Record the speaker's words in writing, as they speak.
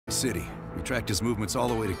City. We tracked his movements all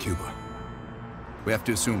the way to Cuba. We have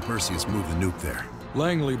to assume Perseus moved the nuke there.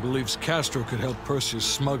 Langley believes Castro could help Perseus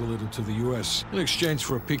smuggle it into the US, in exchange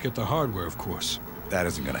for a peek at the hardware, of course. That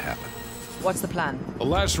isn't gonna happen. What's the plan? The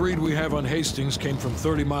last read we have on Hastings came from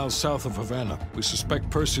 30 miles south of Havana. We suspect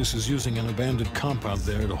Perseus is using an abandoned compound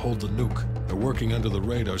there to hold the nuke. They're working under the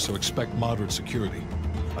radar, so expect moderate security.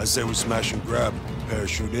 I say we smash and grab.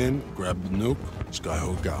 Parachute in, grab the nuke,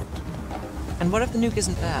 skyhook out. And what if the nuke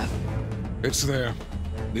isn't there? It's there.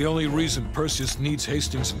 The only reason Perseus needs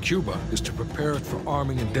Hastings in Cuba is to prepare it for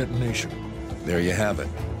arming and detonation. There you have it.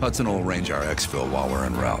 Hudson will arrange our exfil while we're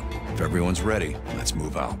en route. If everyone's ready, let's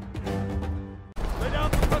move out. Lay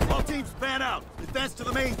down, all teams span out. Advance to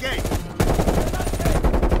the main gate.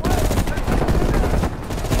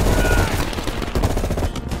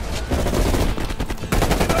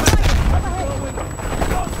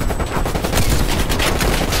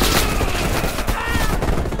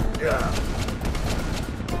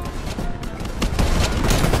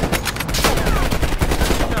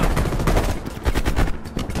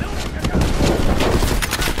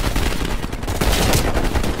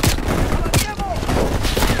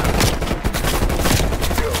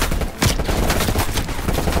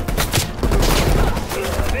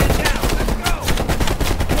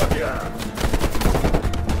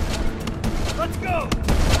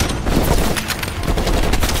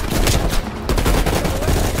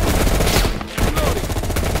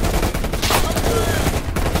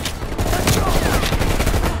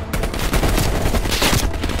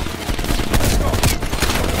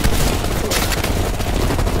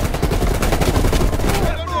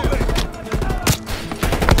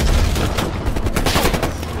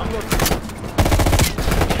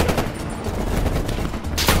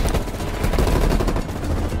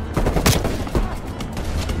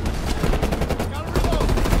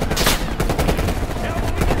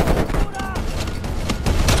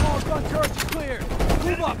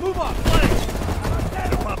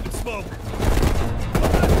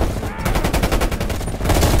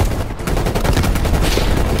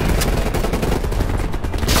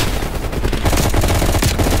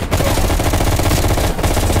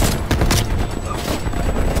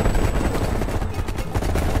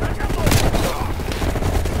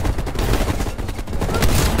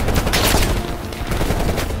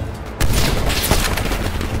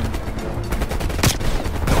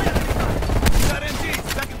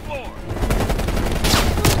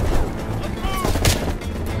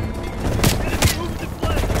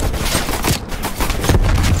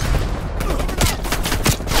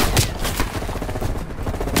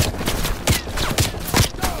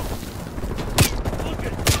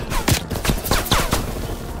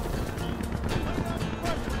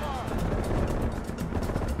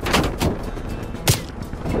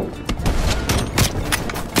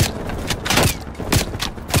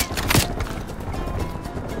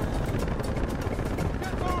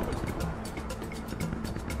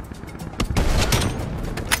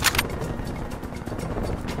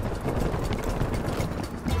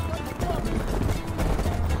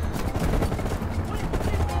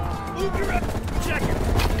 Check it.